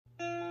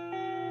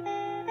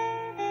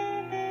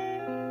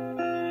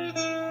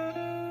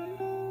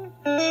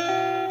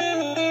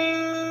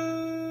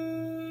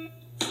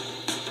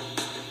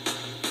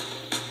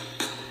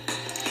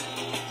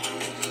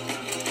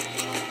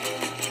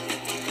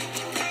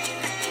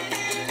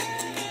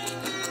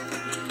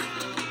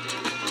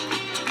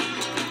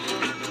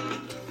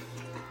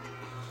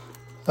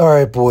All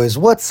right, boys,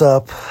 what's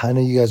up? I know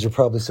you guys are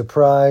probably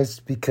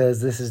surprised because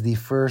this is the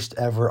first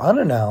ever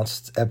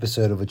unannounced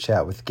episode of A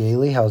Chat with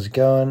Gailey. How's it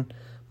going?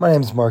 My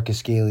name is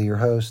Marcus Gailey, your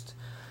host.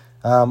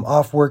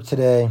 Off work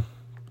today.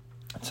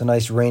 It's a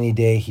nice rainy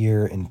day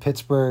here in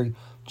Pittsburgh,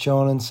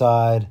 chilling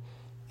inside.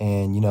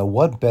 And,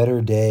 what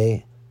better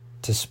day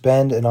to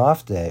spend an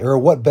off day, or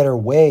what better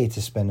way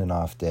to spend an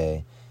off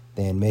day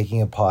than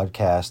making a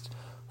podcast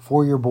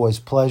for your boys'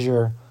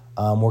 pleasure.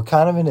 We're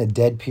kind of in a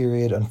dead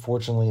period,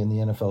 unfortunately, in the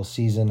NFL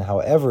season.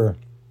 However,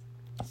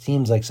 it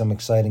seems like some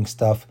exciting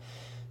stuff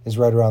is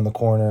right around the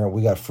corner.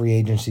 We got free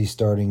agency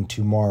starting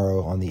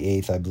tomorrow on the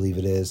 8th, I believe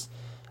it is.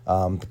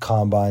 The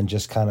combine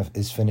just kind of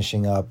is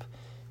finishing up.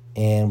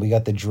 And we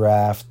got the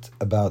draft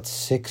about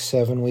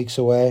 6-7 weeks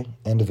away,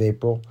 end of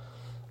April.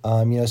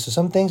 So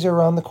some things are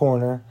around the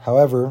corner.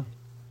 However,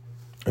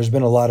 there's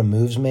been a lot of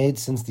moves made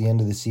since the end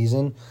of the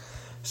season.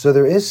 So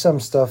there is some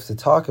stuff to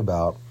talk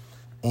about.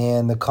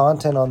 And the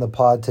content on the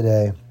pod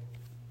today,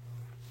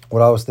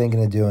 what I was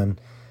thinking of doing.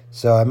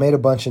 So I made a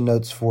bunch of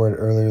notes for it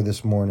earlier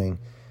this morning.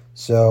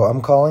 So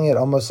I'm calling it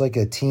almost like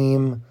a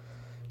team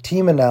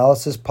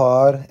analysis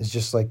pod. It's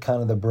just like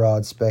kind of the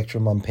broad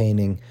spectrum I'm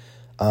painting.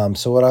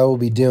 So what I will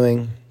be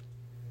doing,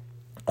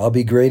 I'll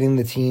be grading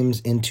the teams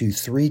into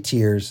 3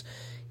 tiers.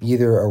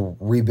 Either a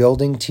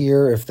rebuilding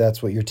tier, if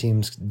that's what your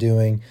team's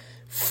doing.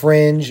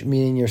 Fringe,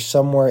 meaning you're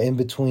somewhere in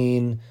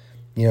between,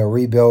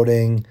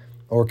 rebuilding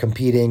or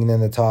competing, and then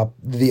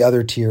the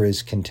other tier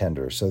is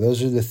contender. So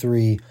those are the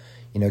 3,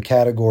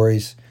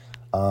 categories.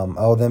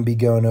 I'll then be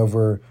going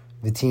over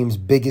the team's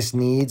biggest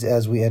needs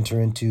as we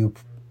enter into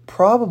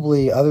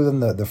probably, other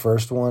than the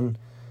first one,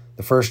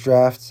 the first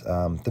draft,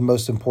 the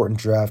most important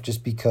draft,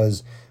 just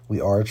because we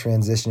are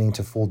transitioning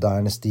to full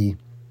dynasty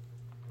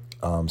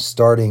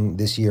starting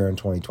this year in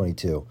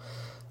 2022.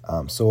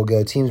 So we'll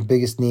go team's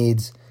biggest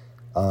needs,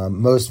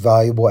 most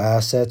valuable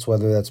assets,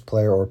 whether that's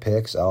player or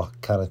picks. I'll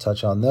kind of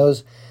touch on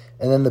those.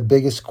 And then the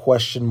biggest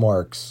question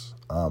marks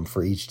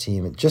for each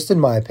team, just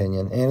in my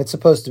opinion, and it's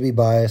supposed to be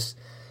biased.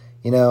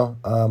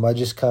 I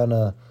just kind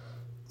of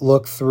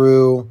look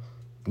through,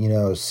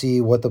 see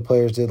what the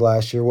players did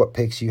last year, what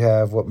picks you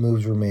have, what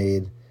moves were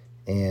made.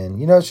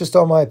 And, it's just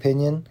all my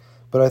opinion,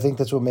 but I think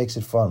that's what makes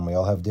it fun. We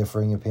all have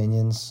differing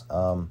opinions,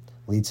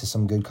 leads to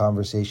some good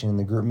conversation in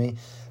the group me.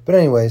 But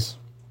anyways,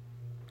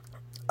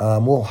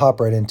 we'll hop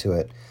right into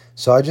it.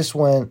 So I just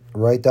went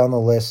right down the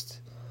list.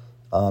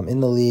 In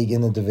the league, in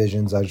the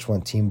divisions, I just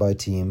went team by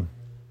team.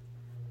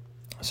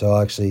 So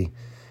I'll actually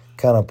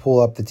kind of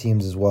pull up the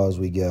teams as well as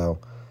we go.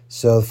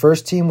 So the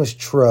first team was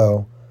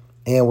Tro.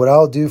 And what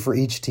I'll do for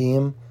each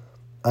team,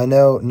 I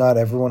know not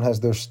everyone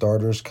has their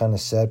starters kind of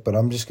set, but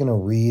I'm just going to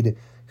read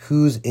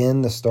who's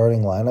in the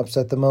starting lineups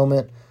at the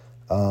moment.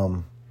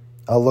 I'll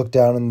look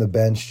down in the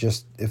bench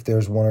just if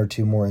there's 1 or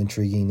 2 more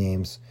intriguing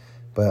names.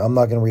 But I'm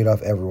not going to read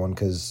off everyone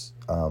because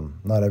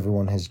not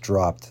everyone has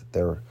dropped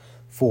their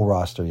full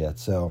roster yet.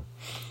 So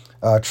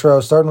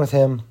Tro, starting with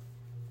him,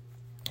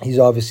 he's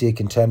obviously a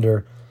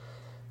contender.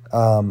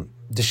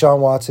 Deshaun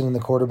Watson in the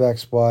quarterback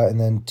spot, and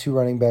then 2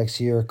 running backs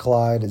here,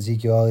 Clyde,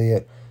 Ezekiel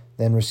Elliott.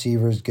 Then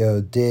receivers go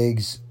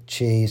Diggs,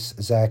 Chase,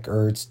 Zach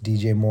Ertz,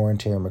 DJ Moore, and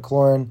Terry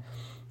McLaurin.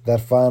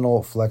 That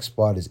final flex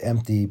spot is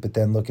empty, but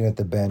then looking at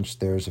the bench,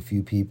 there's a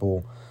few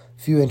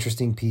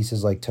interesting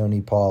pieces like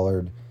Tony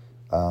Pollard,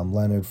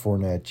 Leonard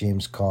Fournette,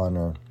 James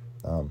Conner.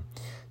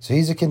 So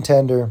he's a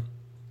contender.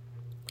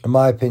 In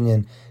my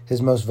opinion,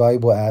 his most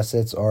valuable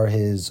assets are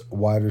his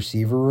wide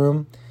receiver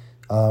room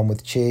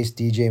with Chase,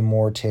 DJ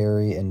Moore,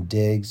 Terry, and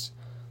Diggs.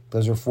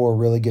 Those are 4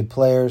 really good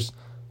players.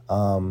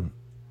 I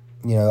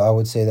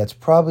would say that's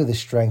probably the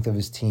strength of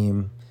his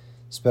team,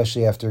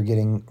 especially after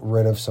getting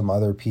rid of some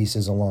other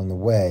pieces along the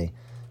way.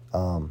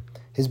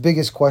 His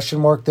biggest question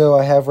mark, though,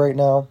 I have right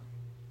now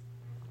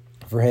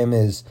for him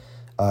is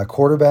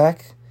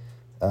quarterback.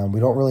 We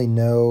don't really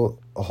know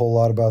a whole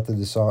lot about the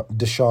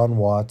Deshaun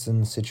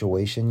Watson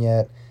situation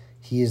yet.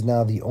 He is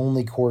now the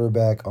only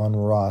quarterback on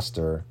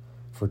roster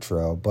for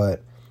Tro,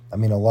 but a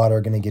lot are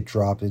going to get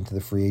dropped into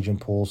the free agent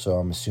pool, so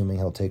I'm assuming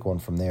he'll take one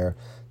from there.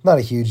 Not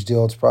a huge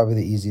deal. It's probably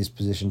the easiest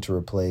position to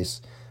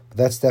replace, but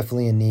that's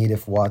definitely a need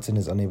if Watson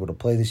is unable to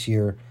play this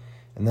year.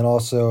 And then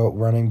also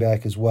running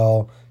back as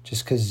well,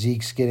 just because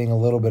Zeke's getting a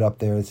little bit up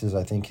there. This is,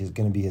 I think,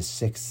 going to be his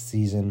 6th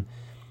season.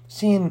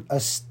 Seeing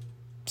a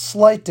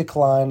slight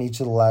decline each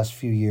of the last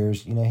few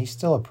years. He's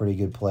still a pretty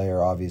good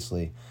player,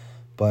 obviously,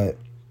 but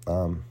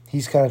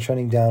he's kind of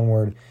trending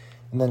downward.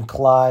 And then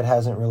Clyde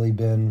hasn't really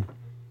been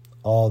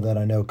all that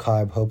I know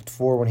Kybe hoped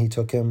for when he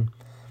took him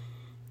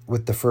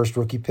with the first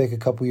rookie pick a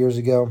couple years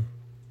ago.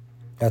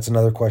 That's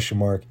another question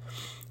mark.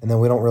 And then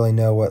we don't really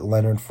know what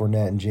Leonard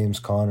Fournette and James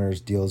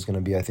Conner's deal is going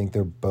to be. I think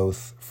they're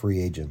both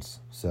free agents.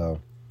 So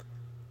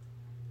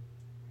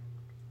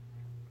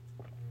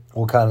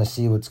we'll kind of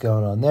see what's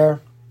going on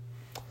there.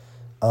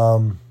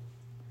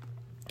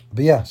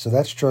 But yeah, so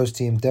that's Tro's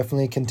team.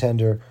 Definitely a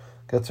contender.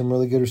 Got some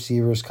really good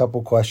receivers,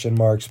 couple question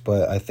marks,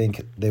 but I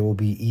think they will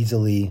be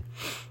easily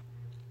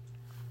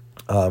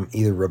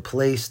either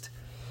replaced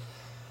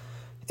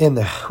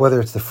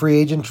whether it's the free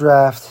agent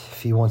draft,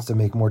 if he wants to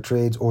make more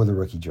trades, or the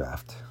rookie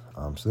draft.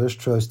 So there's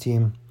Tro's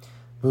team.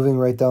 Moving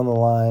right down the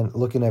line,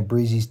 looking at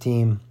Breezy's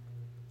team.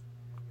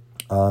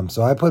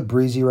 So I put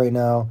Breezy right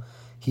now.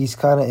 He's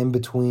kind of in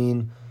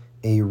between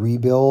a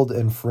rebuild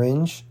and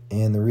fringe.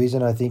 And the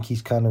reason I think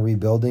he's kind of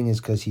rebuilding is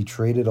because he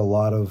traded a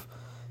lot of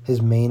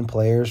his main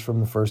players from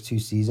the first 2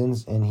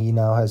 seasons. And he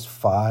now has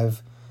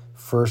 5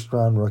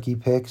 first-round rookie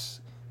picks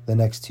the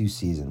next 2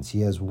 seasons.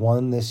 He has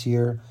 1 this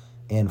year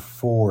and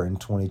 4 in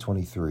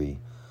 2023.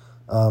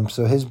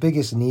 So his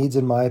biggest needs,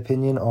 in my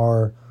opinion,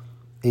 are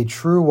a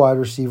true wide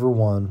receiver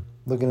 1.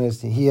 Looking at his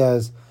team, he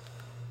has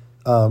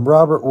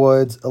Robert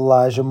Woods,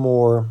 Elijah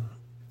Moore,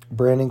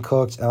 Brandon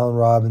Cooks, Allen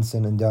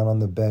Robinson, and down on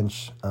the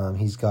bench,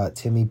 he's got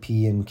Timmy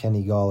P and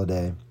Kenny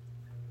Golladay.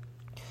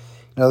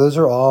 Now, those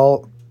are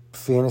all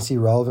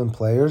fantasy-relevant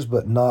players,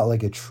 but not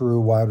like a true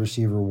wide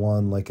receiver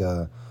 1, like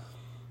a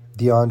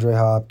DeAndre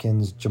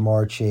Hopkins,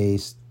 Jamar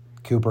Chase,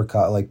 Cooper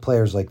Kupp, like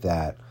players like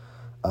that.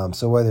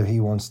 So whether he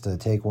wants to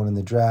take one in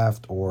the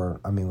draft or,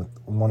 with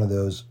one of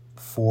those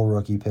 4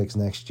 rookie picks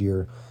next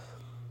year,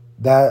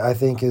 that I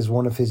think is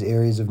one of his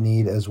areas of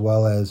need, as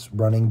well as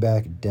running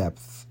back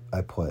depth,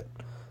 I put.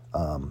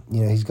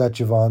 He's got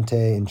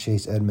Javonte and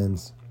Chase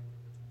Edmonds.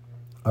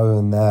 Other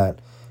than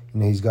that,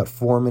 he's got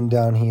Foreman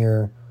down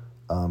here.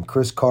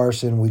 Chris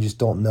Carson, we just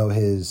don't know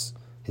his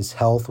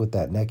health with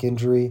that neck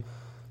injury.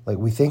 Like,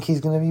 we think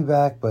he's going to be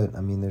back, but,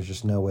 there's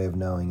just no way of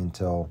knowing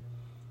until,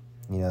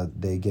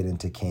 they get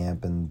into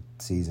camp and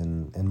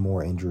season and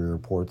more injury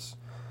reports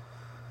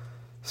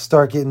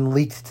start getting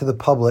leaked to the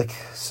public.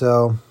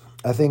 So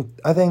I think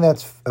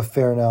that's a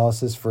fair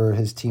analysis for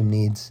his team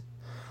needs.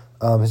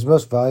 His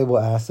most valuable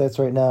assets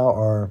right now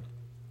are,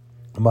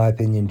 in my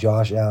opinion,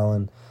 Josh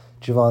Allen,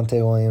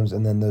 Javonte Williams,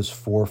 and then those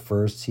 4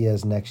 firsts he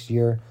has next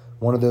year.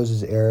 One of those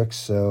is Eric's,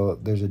 so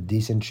there's a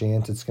decent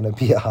chance it's going to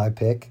be a high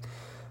pick.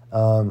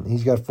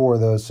 He's got 4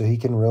 of those, so he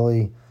can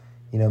really,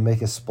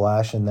 make a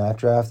splash in that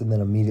draft and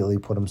then immediately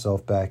put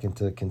himself back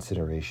into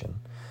consideration.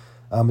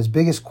 His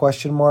biggest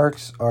question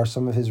marks are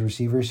some of his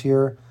receivers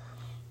here.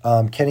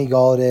 Kenny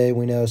Golladay,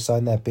 we know,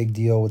 signed that big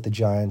deal with the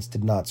Giants,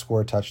 did not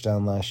score a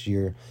touchdown last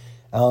year.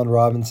 Allen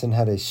Robinson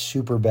had a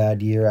super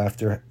bad year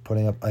after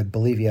putting up, I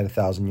believe he had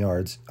 1,000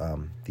 yards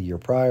the year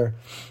prior.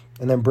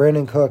 And then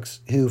Brandon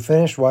Cooks, who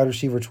finished wide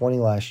receiver 20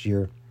 last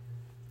year.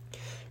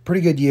 Pretty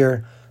good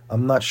year.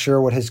 I'm not sure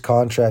what his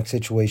contract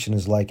situation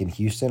is like in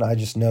Houston. I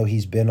just know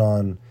he's been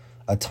on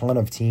a ton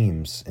of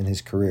teams in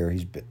his career.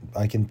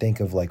 I can think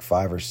of like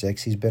 5 or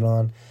 6 he's been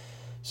on.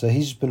 So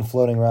he's just been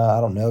floating around.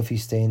 I don't know if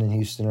he's staying in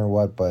Houston or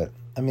what, but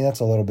that's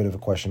a little bit of a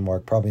question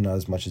mark. Probably not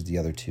as much as the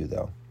other 2,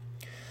 though.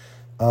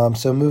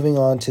 So moving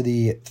on to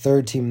the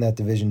third team in that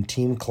division,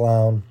 Team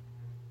Clown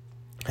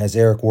has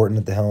Eric Wharton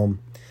at the helm,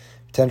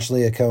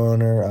 potentially a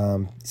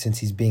co-owner since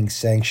he's being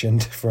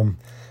sanctioned from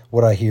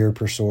what I hear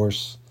per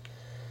source.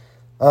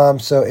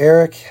 So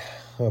Eric,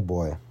 oh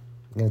boy,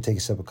 I'm going to take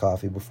a sip of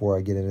coffee before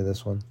I get into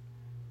this one.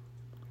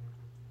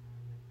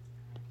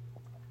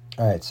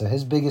 All right, so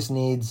his biggest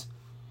needs,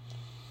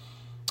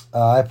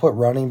 I put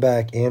running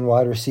back and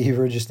wide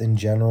receiver just in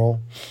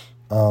general.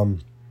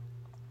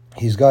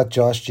 He's got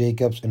Josh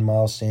Jacobs and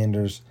Miles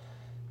Sanders,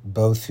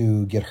 both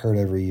who get hurt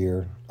every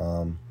year.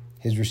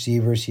 His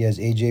receivers, he has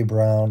A.J.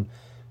 Brown,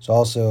 who's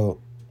also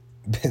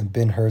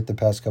been hurt the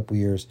past couple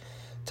years.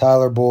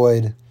 Tyler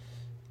Boyd,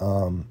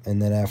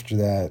 and then after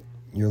that,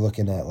 you're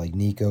looking at like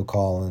Nico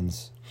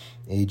Collins,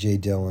 A.J.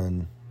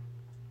 Dillon,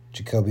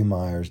 Jacoby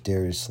Myers,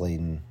 Darius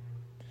Slayton,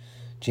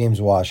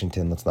 James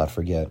Washington, let's not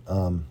forget.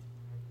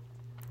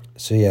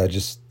 So yeah,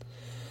 just,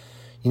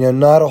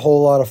 not a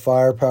whole lot of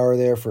firepower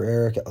there for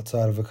Eric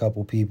outside of a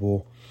couple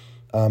people.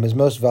 His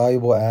most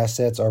valuable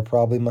assets are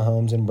probably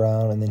Mahomes and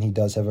Brown, and then he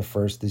does have a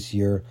first this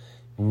year.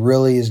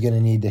 Really is going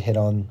to need to hit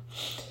on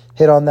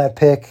that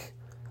pick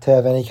to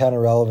have any kind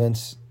of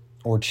relevance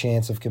or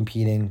chance of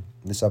competing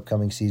this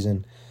upcoming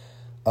season.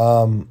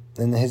 And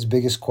his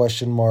biggest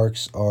question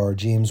marks are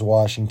James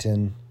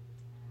Washington.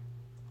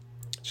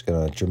 Just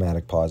got a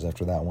dramatic pause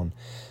after that one.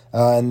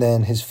 And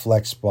then his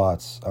flex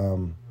spots.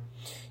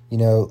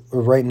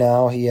 Right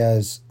now he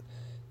has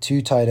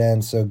 2 tight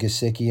ends, so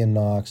Gesicki and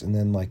Knox, and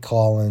then like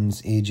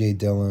Collins, A.J.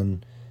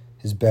 Dillon.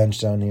 His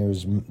bench down here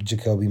is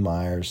Jacoby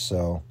Myers.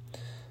 So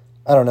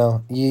I don't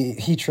know.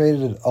 He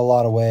traded a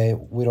lot away.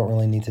 We don't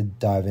really need to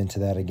dive into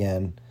that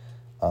again.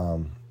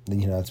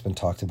 It's been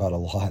talked about a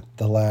lot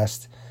the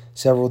last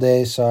several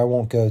days, so I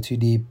won't go too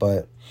deep.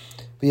 But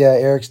yeah,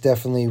 Eric's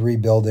definitely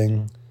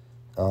rebuilding.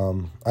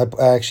 I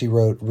actually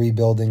wrote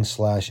rebuilding /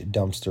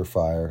 dumpster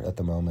fire at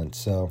the moment.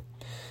 So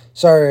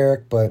sorry,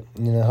 Eric, but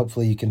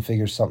hopefully you can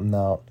figure something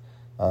out.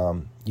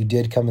 You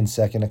did come in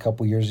second a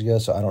couple years ago,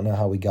 so I don't know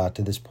how we got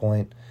to this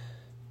point.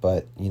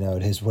 But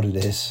it is what it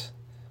is.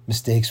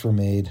 Mistakes were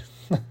made.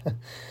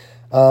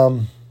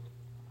 All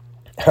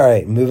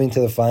right, moving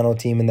to the final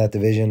team in that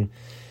division,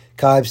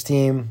 Kibe's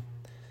team,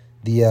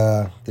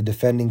 the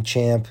defending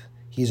champ.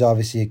 He's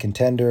obviously a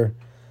contender.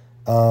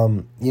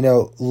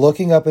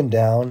 Looking up and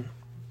down,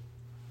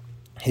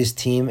 His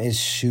team is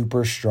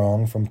super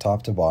strong from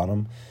top to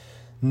bottom.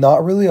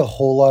 Not really a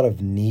whole lot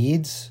of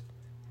needs,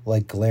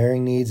 like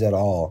glaring needs at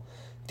all.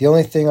 The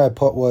only thing I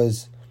put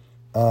was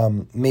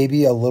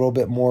maybe a little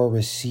bit more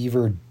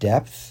receiver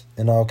depth,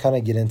 and I'll kind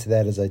of get into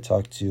that as I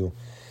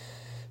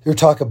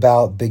talk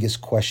about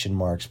biggest question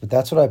marks. But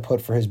that's what I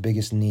put for his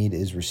biggest need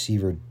is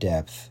receiver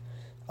depth.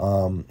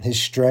 His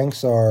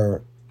strengths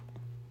are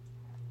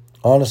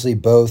honestly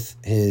both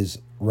his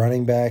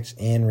running backs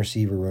and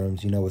receiver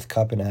rooms, with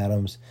Kupp and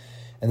Adams,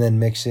 and then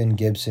Mixon,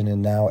 Gibson,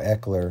 and now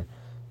Eckler.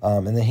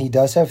 And then he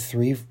does have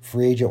 3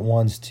 free agent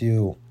ones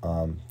too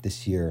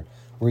this year,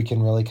 where he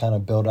can really kind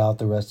of build out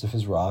the rest of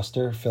his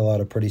roster, fill out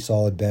a pretty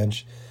solid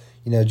bench.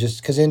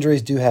 Just because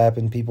injuries do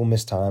happen, people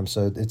miss time,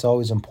 so it's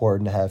always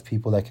important to have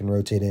people that can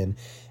rotate in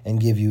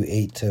and give you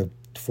 8 to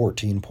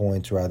 14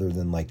 points rather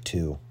than like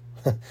 2.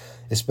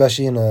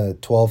 Especially in a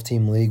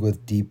 12-team league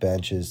with deep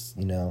benches,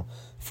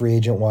 free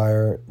agent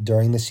wire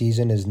during the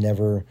season is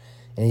never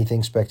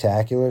anything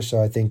spectacular,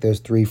 so I think those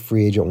 3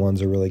 free agent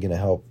ones are really going to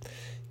help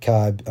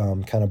Kai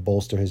kind of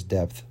bolster his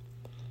depth.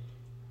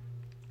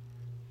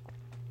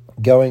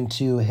 Going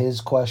to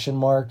his question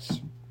marks,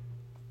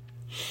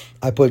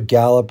 I put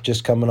Gallup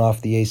just coming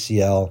off the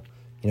ACL.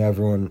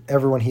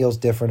 Everyone heals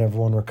different,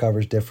 everyone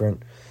recovers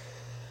different.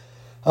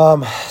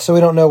 So we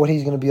don't know what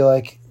he's going to be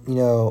like.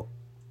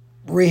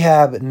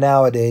 Rehab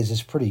nowadays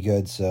is pretty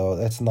good, so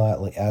that's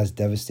not like as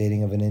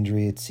devastating of an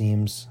injury, it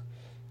seems,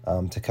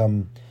 to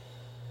come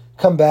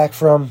back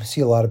from.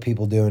 See a lot of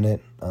people doing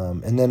it.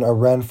 And then a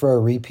run for a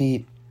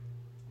repeat.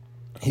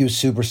 He was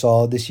super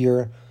solid this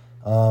year.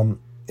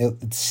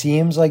 It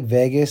seems like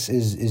Vegas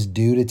is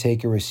due to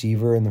take a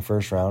receiver in the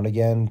first round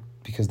again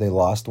because they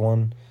lost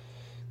one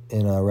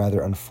in a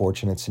rather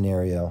unfortunate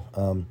scenario.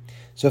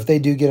 So if they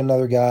do get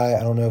another guy,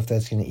 I don't know if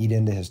that's going to eat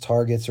into his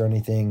targets or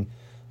anything.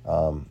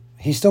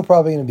 He's still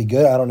probably going to be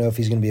good. I don't know if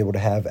he's going to be able to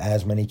have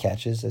as many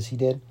catches as he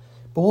did,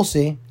 but we'll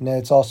see.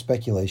 It's all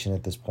speculation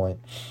at this point.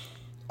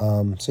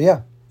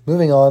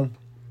 Moving on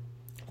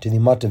to the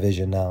Mutt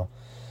division now.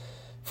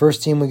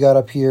 First team we got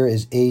up here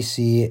is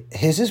AC.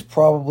 His is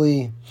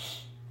probably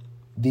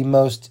the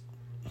most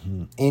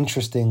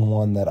interesting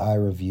one that I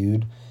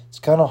reviewed. It's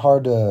kind of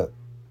hard to,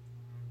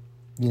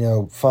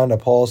 find a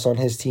pulse on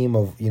his team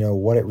of,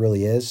 what it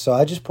really is. So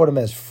I just put him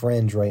as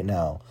fringe right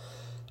now.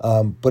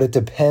 But it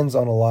depends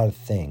on a lot of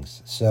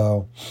things.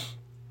 So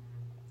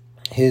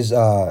his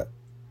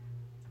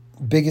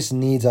biggest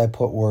needs I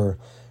put were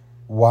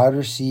wide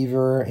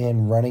receiver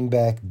and running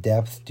back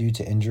depth due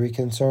to injury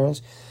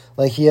concerns.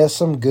 Like, he has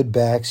some good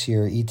backs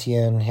here,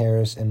 Etienne,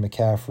 Harris, and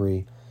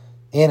McCaffrey,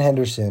 and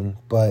Henderson.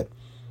 But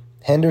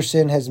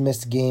Henderson has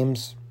missed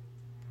games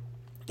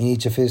in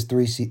each of his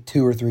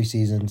 2 or 3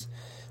 seasons.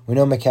 We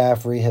know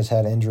McCaffrey has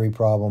had injury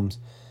problems.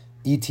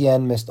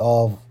 Etienne missed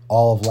all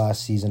of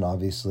last season,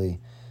 obviously.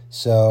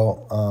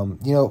 So,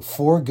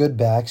 4 good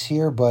backs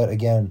here, but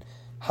again,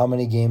 how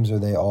many games are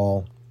they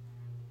all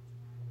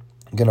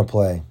going to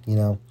play,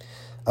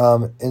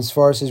 As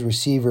far as his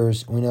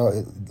receivers, we know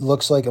it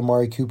looks like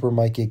Amari Cooper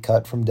might get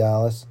cut from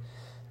Dallas.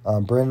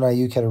 Brandon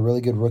Ayuk had a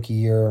really good rookie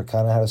year,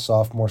 kind of had a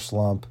sophomore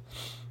slump.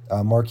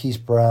 Marquise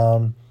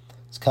Brown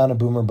is kind of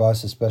boomer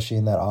bust, especially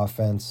in that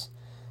offense.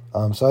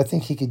 So I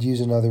think he could use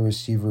another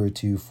receiver or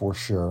 2 for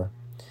sure.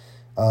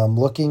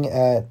 Looking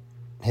at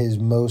his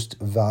most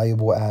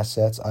valuable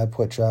assets, I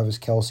put Travis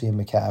Kelce and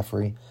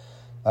McCaffrey.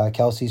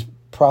 Kelce's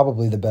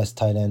probably the best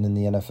tight end in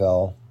the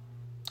NFL.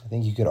 I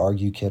think you could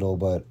argue Kittle,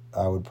 but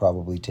I would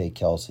probably take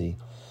Kelce.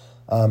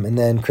 And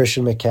then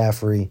Christian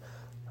McCaffrey,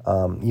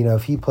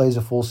 if he plays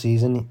a full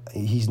season,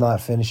 he's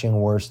not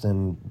finishing worse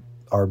than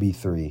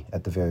RB3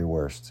 at the very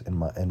worst,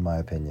 in my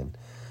opinion.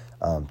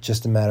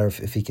 Just a matter of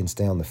if he can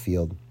stay on the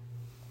field.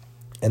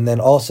 And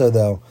then also,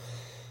 though,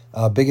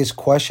 biggest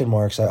question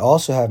marks, I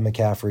also have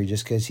McCaffrey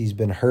just because he's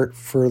been hurt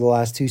for the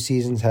last 2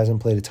 seasons,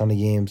 hasn't played a ton of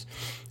games.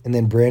 And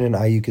then Brandon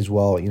Ayuk as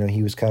well.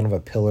 He was kind of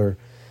a pillar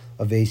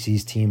of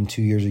AC's team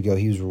 2 years ago.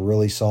 He was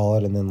really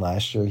solid, and then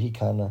last year he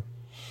kind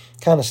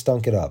of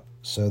stunk it up.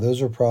 So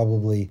those are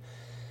probably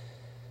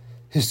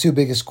his 2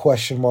 biggest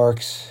question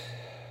marks.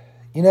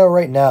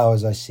 Right now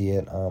as I see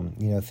it,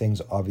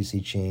 things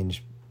obviously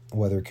change.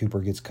 Whether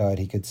Cooper gets cut,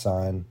 he could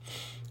sign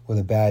with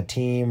a bad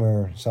team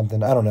or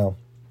something. I don't know.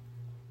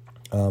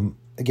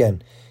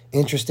 Again,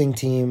 interesting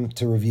team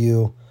to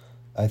review.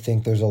 I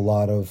think there's a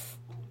lot of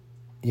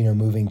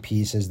moving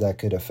pieces that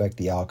could affect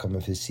the outcome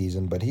of his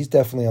season, but he's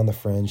definitely on the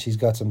fringe. He's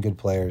got some good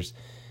players,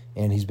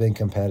 and he's been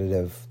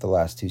competitive the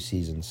last 2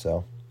 seasons.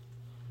 So,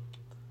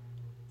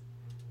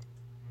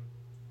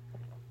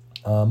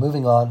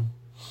 moving on,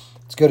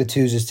 let's go to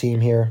Tuz's team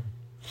here.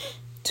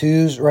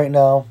 Tuz right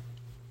now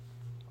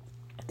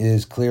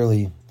is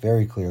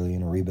very clearly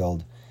in a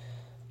rebuild.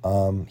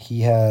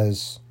 He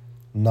has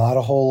not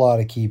a whole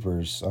lot of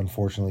keepers,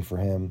 unfortunately for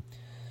him,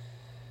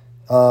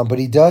 but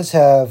he does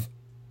have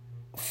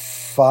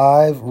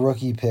 5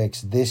 rookie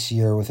picks this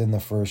year within the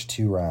first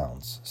 2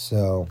 rounds.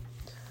 So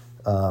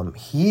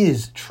he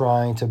is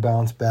trying to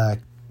bounce back,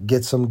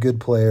 get some good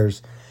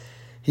players,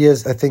 He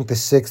has, I think, the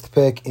 6th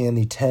pick and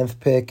the 10th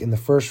pick in the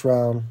first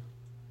round,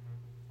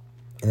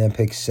 and then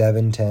picks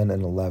 7, 10,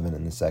 and 11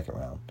 in the second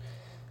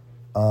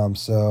round.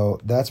 So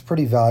that's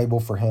pretty valuable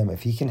for him.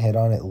 If he can hit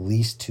on at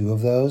least 2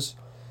 of those,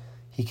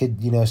 he could,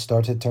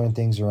 start to turn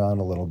things around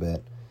a little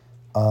bit.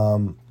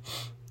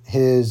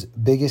 His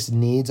biggest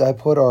needs I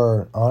put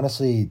are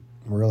honestly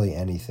really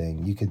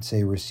anything. You could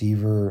say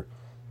receiver,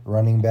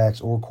 running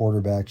backs, or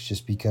quarterbacks,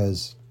 just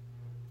because,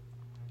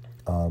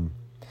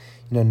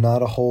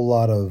 not a whole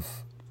lot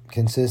of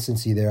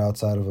consistency there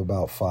outside of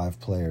about 5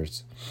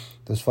 players.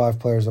 Those 5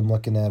 players I'm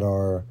looking at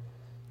are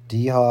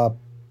D-Hop,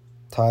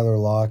 Tyler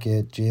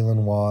Lockett,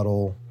 Jalen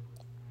Waddle,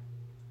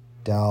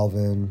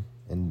 Dalvin,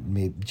 and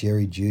maybe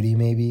Jerry Jeudy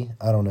maybe.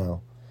 I don't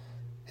know.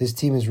 His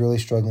team is really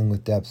struggling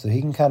with depth, so he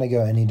can kind of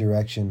go any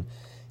direction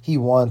he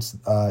wants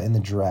in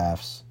the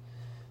drafts.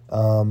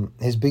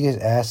 His biggest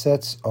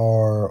assets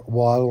are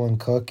Waddle and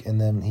Cook, and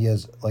then he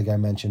has, like I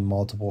mentioned,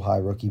 multiple high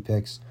rookie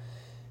picks.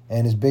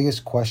 And his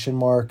biggest question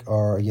mark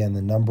are, again,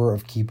 the number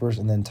of keepers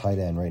and then tight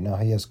end. Right now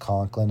he has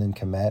Conklin and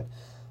Kmet.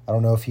 I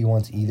don't know if he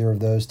wants either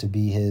of those to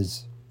be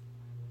his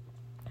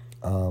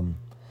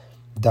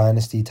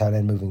dynasty tight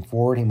end moving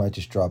forward. He might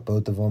just drop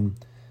both of them,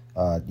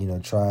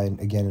 try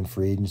again in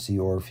free agency,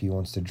 or if he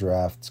wants to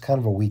draft. It's kind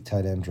of a weak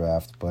tight end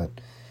draft, but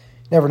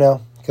you never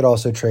know. Could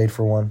also trade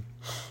for one.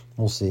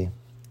 We'll see.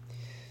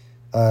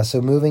 So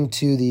moving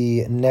to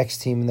the next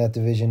team in that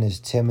division is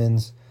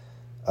Timmons.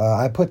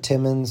 I put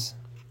Timmons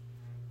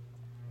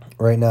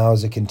right now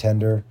as a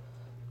contender.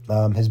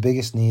 His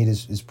biggest need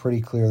is pretty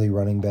clearly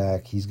running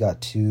back. He's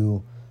got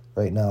 2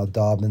 right now,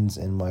 Dobbins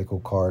and Michael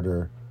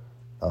Carter.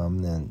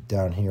 Then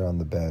down here on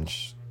the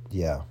bench,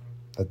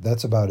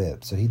 that's about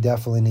it. So he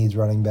definitely needs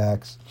running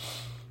backs.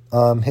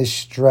 His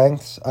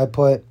strengths I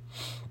put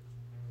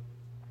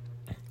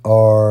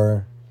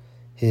are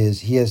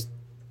he has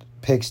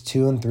picks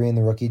 2 and 3 in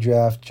the rookie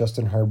draft,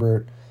 Justin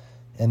Herbert,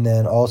 and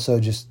then also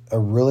just a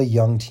really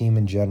young team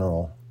in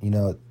general.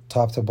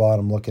 Top to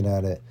bottom, looking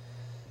at it.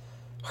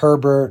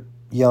 Herbert,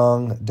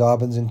 young.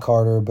 Dobbins and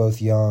Carter,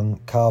 both young.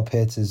 Kyle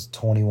Pitts is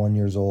 21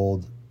 years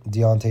old.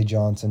 Deontay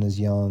Johnson is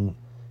young.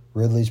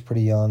 Ridley's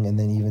pretty young. And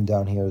then even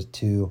down here is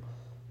 2.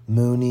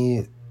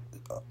 Mooney,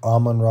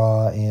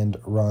 Amon-Ra, and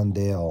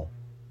Rondale,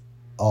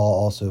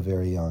 all also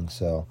very young.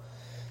 So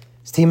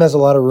his team has a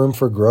lot of room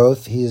for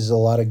growth. He has a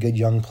lot of good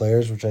young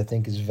players, which I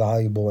think is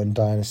valuable in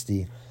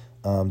Dynasty.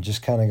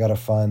 Just kind of got to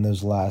find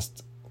those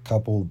last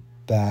couple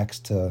backs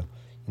to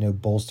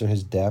bolster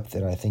his depth,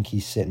 and I think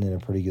he's sitting in a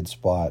pretty good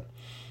spot.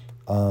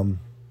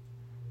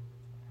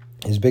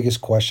 His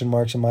biggest question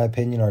marks, in my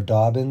opinion, are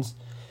Dobbins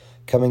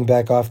coming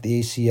back off the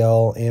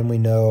ACL, and we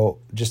know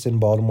just in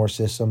Baltimore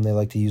system they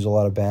like to use a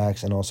lot of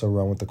backs and also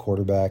run with the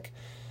quarterback.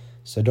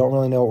 So don't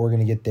really know what we're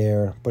going to get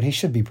there, but he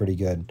should be pretty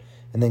good.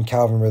 And then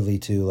Calvin Ridley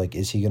too,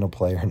 is he going to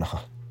play or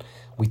not?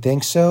 We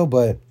think so,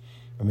 but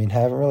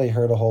haven't really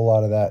heard a whole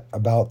lot of that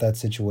about that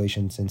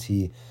situation since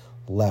he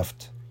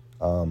left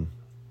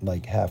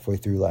halfway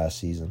through last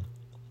season.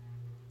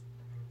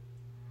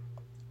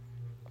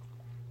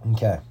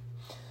 Okay.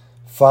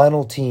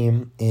 Final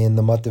team in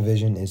the Mutt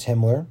division is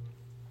Himmler.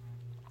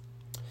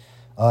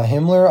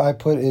 Himmler I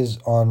put is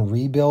on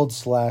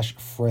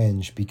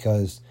rebuild/fringe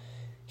because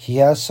he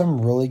has some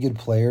really good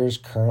players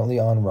currently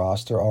on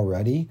roster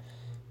already,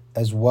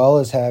 as well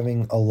as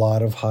having a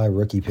lot of high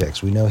rookie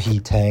picks. We know he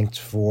tanked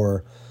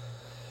for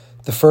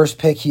the first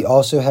pick. He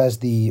also has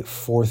the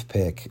 4th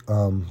pick.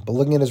 But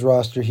looking at his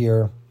roster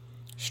here,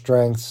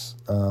 strengths,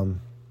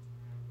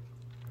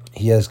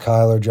 he has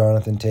Kyler,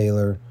 Jonathan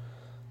Taylor,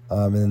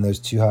 and then those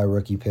 2 high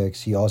rookie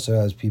picks. He also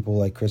has people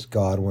like Chris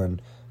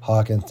Godwin.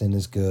 Hawkinson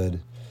is good.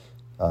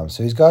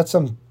 So he's got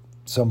some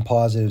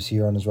positives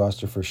here on his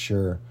roster for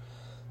sure.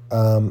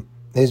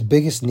 His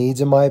biggest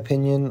needs, in my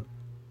opinion,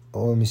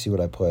 let me see what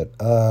I put.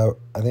 I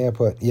think I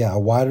put, a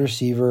wide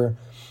receiver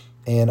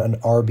and an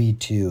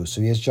RB2.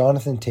 So he has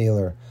Jonathan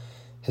Taylor.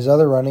 His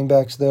other running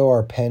backs, though,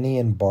 are Penny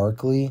and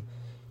Barkley.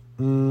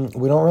 We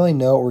don't really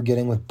know what we're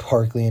getting with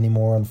Barkley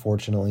anymore,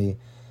 unfortunately.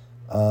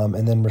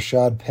 And then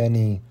Rashad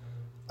Penny,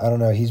 I don't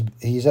know.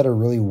 He's had a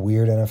really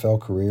weird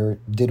NFL career.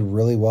 Did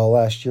really well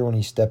last year when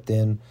he stepped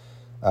in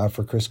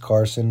for Chris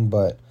Carson,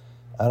 but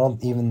I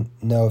don't even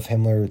know if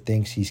Himmler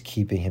thinks he's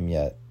keeping him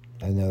yet.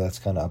 I know that's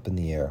kind of up in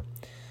the air.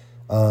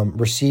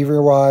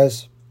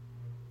 Receiver-wise,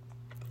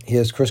 he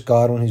has Chris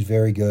Godwin, who's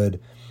very good,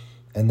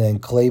 and then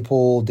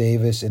Claypool,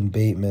 Davis, and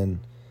Bateman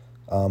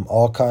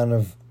all kind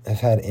of have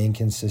had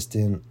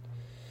inconsistent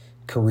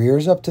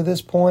careers up to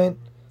this point.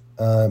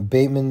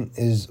 Bateman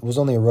was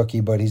only a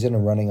rookie, but he's in a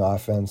running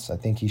offense. I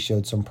think he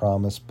showed some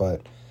promise,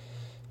 but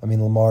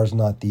Lamar's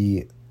not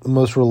the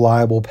most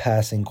reliable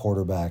passing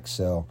quarterback,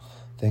 so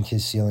I think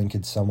his ceiling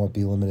could somewhat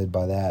be limited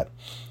by that.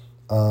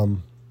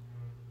 And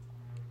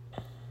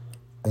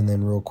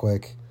then real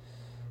quick,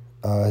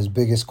 his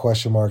biggest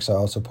question marks I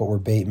also put were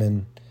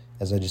Bateman,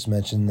 as I just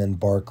mentioned, and then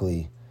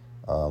Barkley.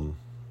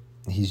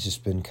 He's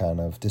just been kind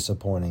of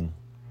disappointing,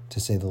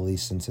 to say the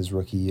least, since his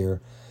rookie year.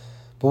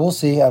 But we'll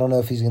see. I don't know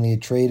if he's going to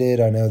get traded.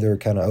 I know they're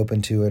kind of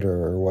open to it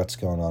or what's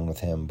going on with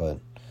him, but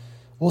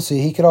we'll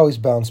see. He could always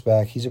bounce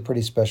back. He's a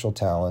pretty special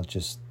talent,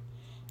 just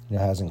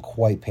hasn't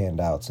quite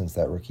panned out since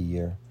that rookie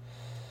year.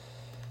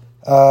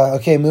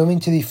 Okay, moving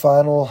to the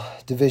final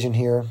division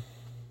here.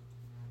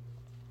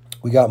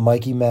 We got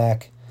Mikey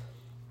Mack.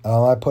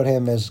 I put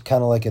him as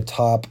kind of like a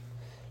top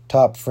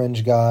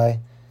fringe guy.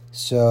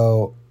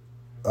 So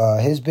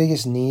his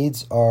biggest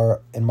needs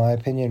are, in my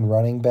opinion,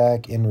 running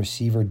back and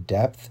receiver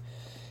depth.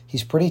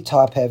 He's pretty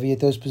top heavy at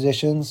those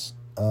positions.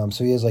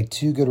 So he has like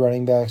 2 good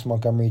running backs,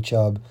 Montgomery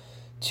Chubb,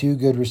 2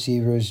 good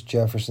receivers,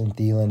 Jefferson,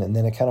 Thielen, and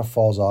then it kind of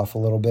falls off a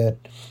little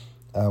bit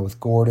with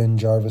Gordon,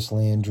 Jarvis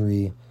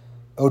Landry,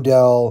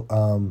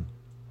 Odell.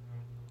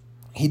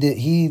 He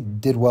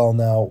did well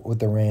now with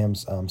the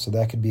Rams, so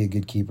that could be a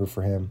good keeper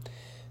for him.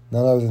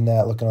 None other than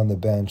that, looking on the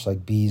bench,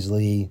 like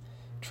Beasley,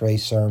 Trey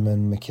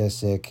Sermon,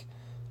 McKissick.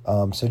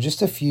 So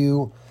just a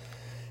few,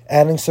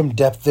 adding some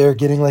depth there,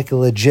 getting like a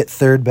legit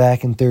third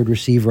back and third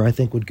receiver, I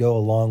think would go a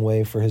long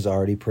way for his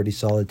already pretty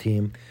solid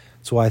team.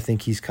 That's why I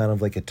think he's kind of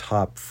like a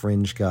top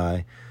fringe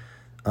guy.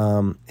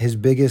 His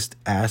biggest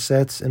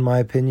assets, in my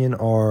opinion,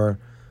 are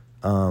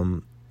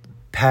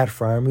Pat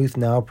Freiermuth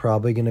now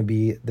probably going to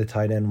be the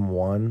tight end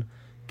 1,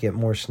 get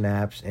more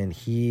snaps, and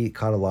he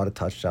caught a lot of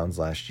touchdowns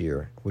last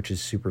year, which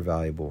is super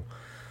valuable.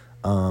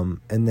 And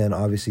then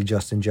obviously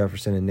Justin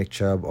Jefferson and Nick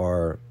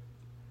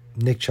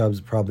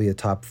Chubb's probably a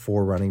top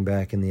 4 running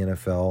back in the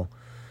NFL.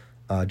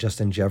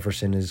 Justin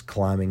Jefferson is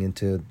climbing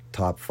into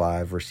top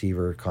 5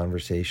 receiver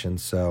conversation,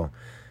 so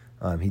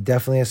he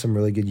definitely has some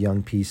really good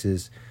young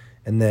pieces.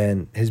 And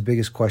then his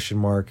biggest question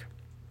mark,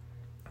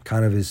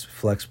 kind of his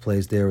flex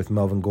plays there with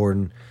Melvin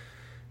Gordon.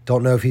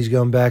 Don't know if he's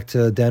going back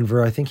to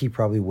Denver. I think he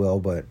probably will,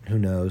 but who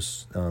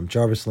knows.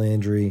 Jarvis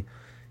Landry,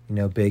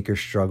 Baker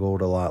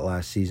struggled a lot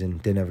last season,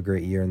 didn't have a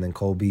great year, and then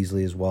Cole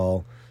Beasley as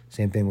well.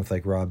 Same thing with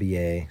like Robbie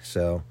A.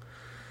 So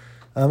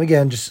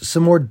again, just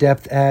some more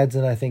depth adds,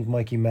 and I think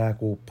Mikey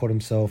Mack will put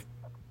himself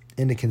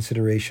into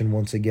consideration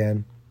once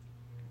again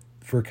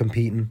for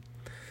competing.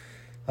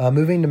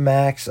 Moving to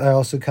Max, I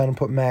also kind of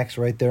put Max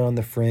right there on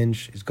the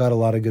fringe. He's got a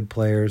lot of good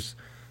players,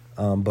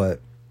 but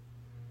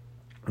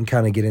I'm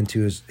kind of get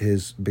into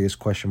his biggest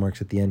question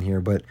marks at the end here.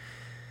 But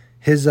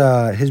his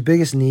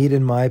biggest need,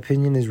 in my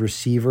opinion, is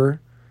receiver.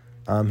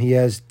 He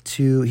has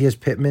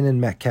Pittman and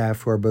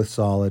Metcalf, who are both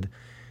solid,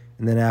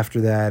 and then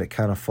after that, it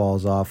kind of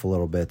falls off a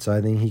little bit. So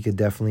I think he could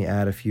definitely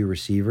add a few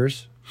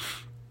receivers.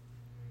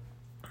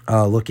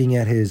 Looking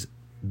at his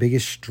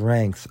biggest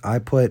strengths, I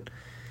put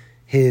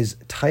his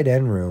tight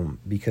end room,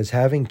 because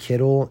having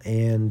Kittle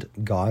and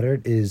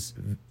Goddard is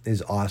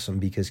awesome,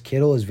 because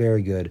Kittle is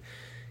very good.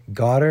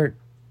 Goddard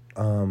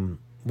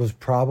was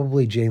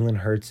probably Jalen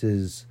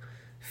Hurts'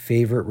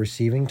 favorite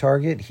receiving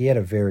target. He had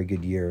a very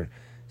good year.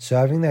 So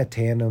having that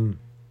tandem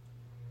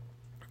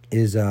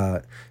is,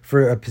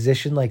 for a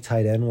position like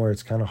tight end where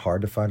it's kind of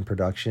hard to find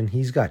production,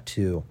 he's got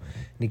 2.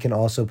 And he can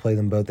also play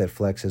them both at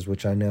flexes,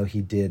 which I know he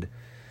did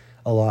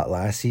a lot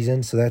last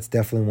season. So that's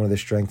definitely one of the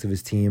strengths of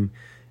his team.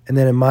 And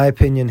then, in my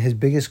opinion, his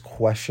biggest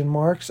question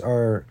marks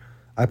are,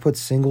 I put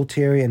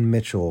Singletary and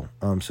Mitchell.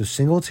 So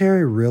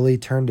Singletary really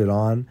turned it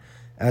on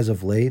as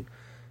of late.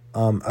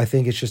 I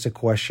think it's just a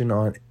question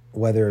on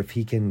whether if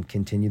he can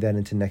continue that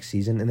into next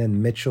season. And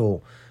then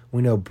Mitchell,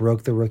 we know,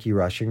 broke the rookie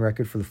rushing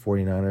record for the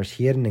 49ers.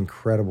 He had an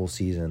incredible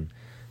season.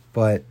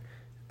 But,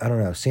 I don't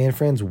know, San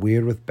Fran's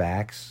weird with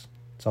backs.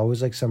 It's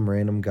always like some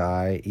random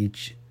guy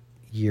each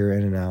year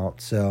in and out.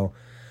 So,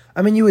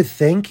 I mean, you would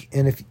think,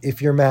 and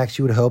if you're Max,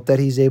 you would hope that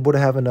he's able to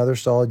have another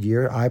solid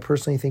year. I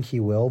personally think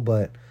he will,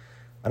 but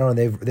I don't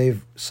know.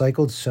 They've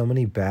cycled so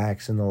many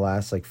backs in the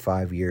last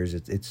 5 years.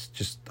 It's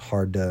just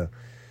hard to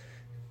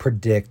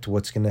predict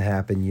what's going to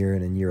happen year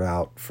in and year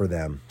out for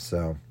them.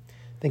 So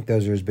I think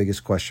those are his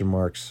biggest question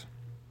marks.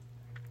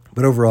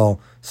 But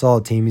overall,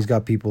 solid team. He's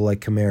got people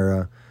like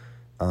Kamara,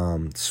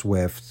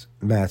 Swift,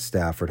 Matt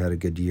Stafford had a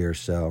good year.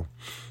 So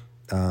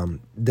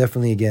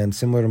definitely, again,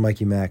 similar to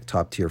Mikey Mack,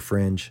 top tier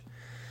fringe.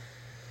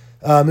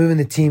 Moving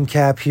the team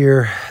cap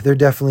here, they're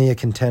definitely a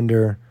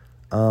contender.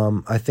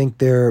 I think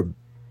their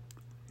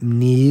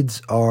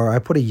needs are, I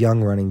put a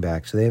young running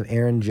back. So they have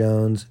Aaron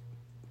Jones,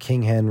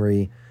 King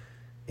Henry,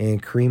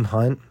 and Kareem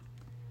Hunt,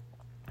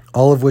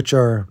 all of which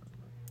are,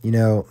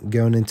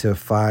 going into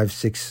 5,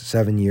 6,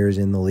 7 years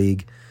in the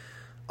league.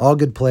 All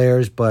good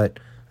players, but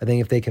I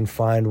think if they can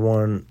find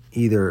one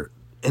either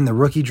in the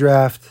rookie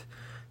draft,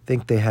 I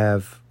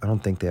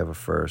don't think they have a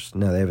first.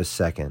 No, they have a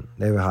second.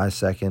 They have a high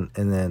second,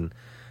 and then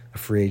a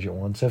free agent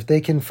one. So if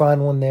they can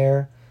find one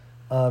there,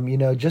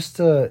 just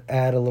to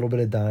add a little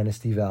bit of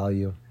dynasty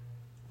value,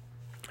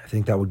 I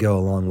think that would go a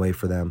long way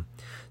for them,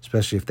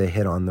 especially if they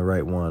hit on the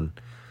right one.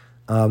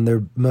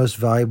 Their most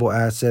valuable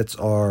assets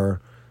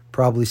are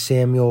probably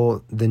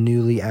Samuel, the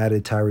newly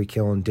added Tyreek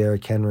Hill, and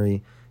Derrick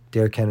Henry.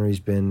 Derrick Henry's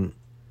been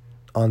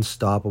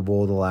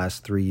unstoppable the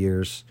last 3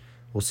 years.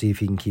 We'll see if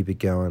he can keep it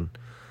going.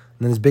 And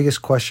then their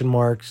biggest question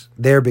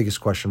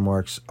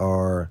marks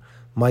are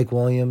Mike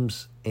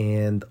Williams,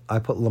 and I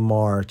put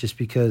Lamar, just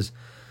because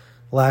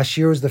last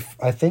year was the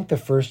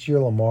first year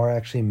Lamar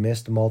actually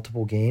missed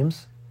multiple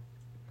games.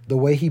 The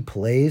way he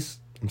plays,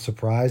 I'm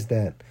surprised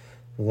that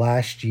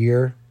last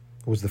year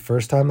was the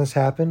first time this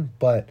happened,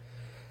 but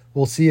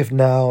we'll see if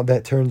now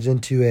that turns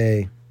into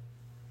a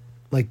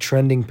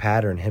trending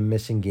pattern, him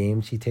missing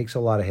games. He takes a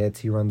lot of hits.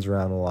 He runs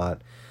around a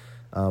lot.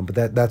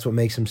 But that's what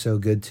makes him so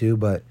good too.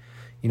 But,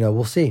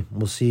 we'll see.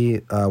 We'll see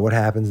what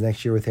happens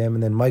next year with him.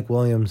 And then Mike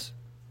Williams,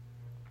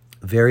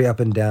 very up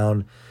and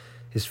down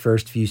his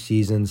first few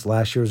seasons.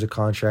 Last year was a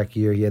contract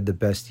year. He had the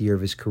best year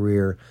of his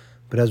career.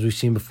 But as we've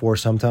seen before,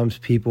 sometimes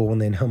people, when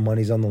they know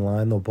money's on the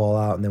line, they'll ball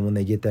out. And then when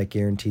they get that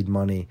guaranteed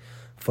money,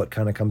 foot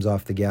kind of comes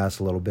off the gas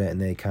a little bit and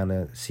they kind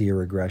of see a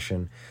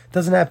regression. It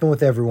doesn't happen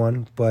with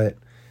everyone, but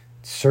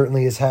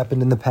certainly has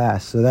happened in the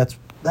past. So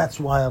that's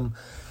why I'm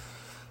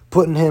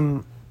putting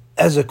him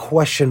as a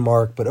question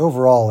mark. But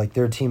overall,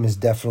 their team is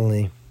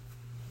definitely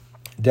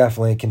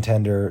a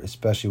contender,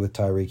 especially with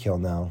Tyreek Hill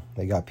now.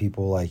 They got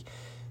people like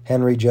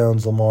Henry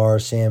Jones, Lamar,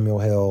 Samuel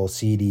Hill,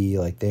 CD.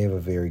 They have a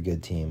very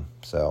good team.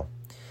 So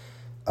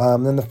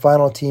then the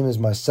final team is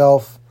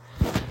myself.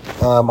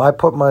 I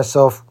put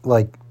myself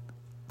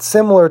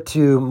similar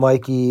to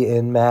Mikey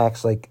and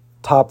Max,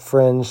 top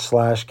fringe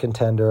 /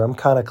 contender. I'm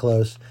kind of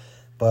close.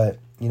 But,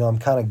 I'm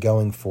kind of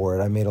going for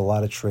it. I made a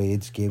lot of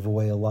trades, gave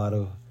away a lot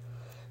of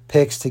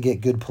picks to get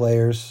good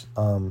players.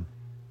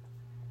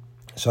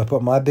 So I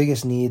put my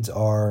biggest needs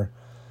I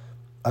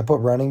put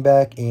running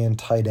back and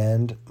tight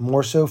end,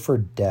 more so for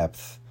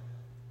depth.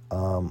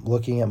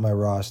 Looking at my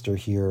roster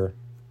here,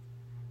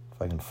 if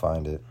I can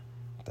find it.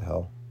 What the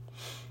hell?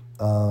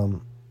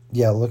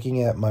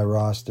 Looking at my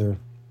roster,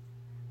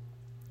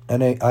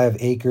 and I have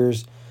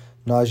Akers,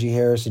 Najee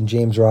Harris, and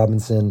James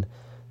Robinson.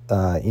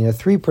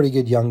 3 pretty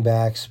good young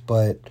backs,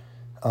 but,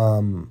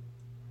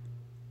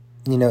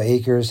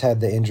 Akers had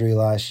the injury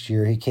last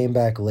year. He came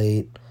back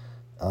late,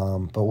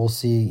 but we'll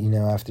see,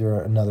 after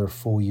another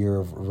full year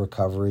of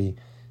recovery,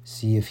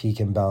 see if he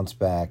can bounce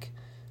back.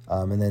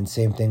 And then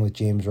same thing with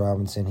James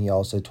Robinson. He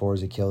also tore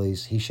his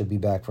Achilles. He should be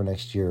back for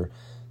next year.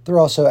 They're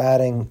also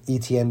adding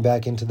ETN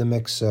back into the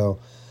mix, so,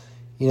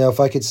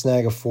 if I could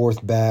snag a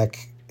 4th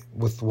back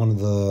with one of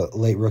the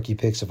late rookie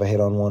picks, if I hit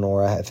on one,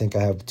 or I think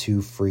I have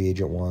 2 free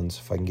agent ones,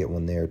 if I can get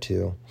one there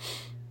too.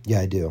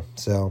 Yeah, I do.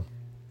 So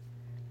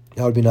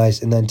that would be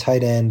nice. And then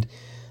tight end,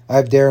 I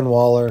have Darren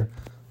Waller,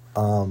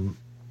 and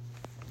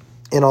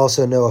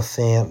also Noah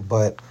Fant,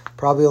 but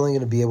probably only going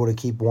to be able to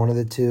keep one of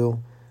the 2.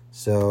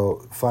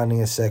 So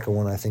finding a second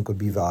one I think would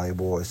be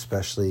valuable,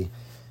 especially,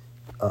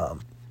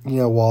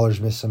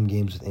 Waller's missed some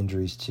games with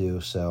injuries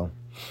too. So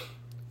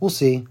we'll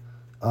see.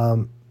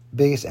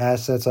 Biggest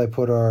assets I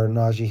put are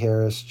Najee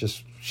Harris,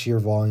 just sheer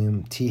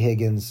volume. T.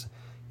 Higgins,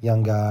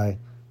 young guy,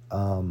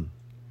 had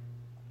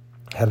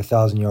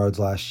 1,000 yards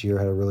last year,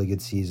 had a really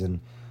good season.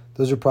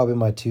 Those are probably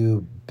my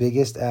 2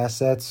 biggest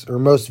assets, or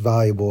most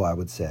valuable, I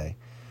would say.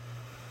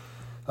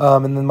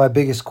 And then my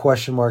biggest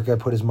question mark I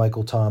put is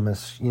Michael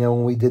Thomas.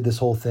 When we did this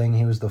whole thing,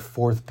 he was the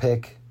 4th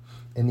pick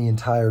in the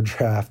entire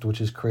draft,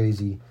 which is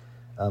crazy.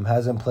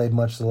 Hasn't played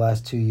much the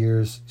last 2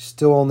 years.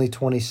 Still only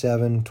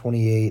 27,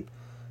 28.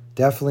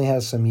 Definitely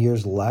has some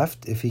years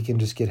left if he can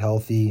just get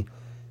healthy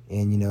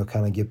and,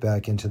 kind of get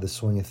back into the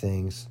swing of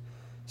things.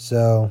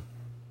 So,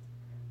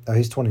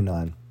 he's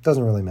 29.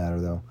 Doesn't really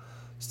matter, though.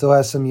 Still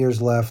has some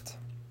years left.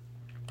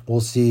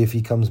 We'll see if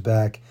he comes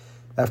back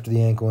after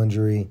the ankle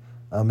injury.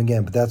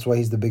 Again, but that's why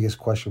he's the biggest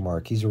question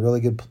mark. He's a really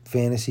good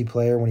fantasy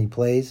player when he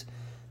plays.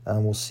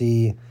 We'll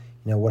see,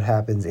 what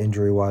happens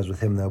injury-wise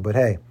with him, though. But,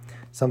 hey,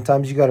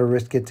 sometimes you got to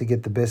risk it to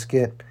get the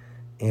biscuit,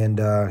 and,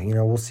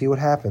 we'll see what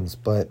happens.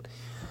 But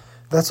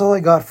that's all I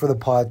got for the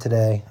pod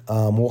today.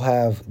 We'll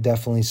have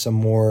definitely some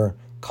more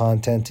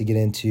content to get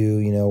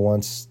into,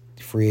 once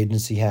free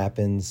agency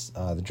happens,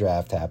 the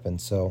draft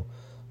happens. So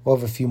we'll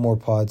have a few more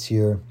pods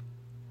here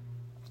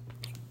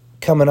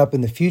coming up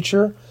in the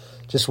future.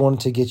 Just wanted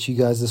to get you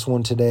guys this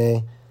one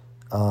today.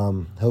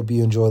 Hope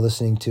you enjoy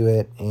listening to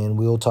it, and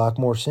we will talk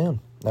more soon.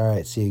 All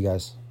right, see you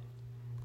guys.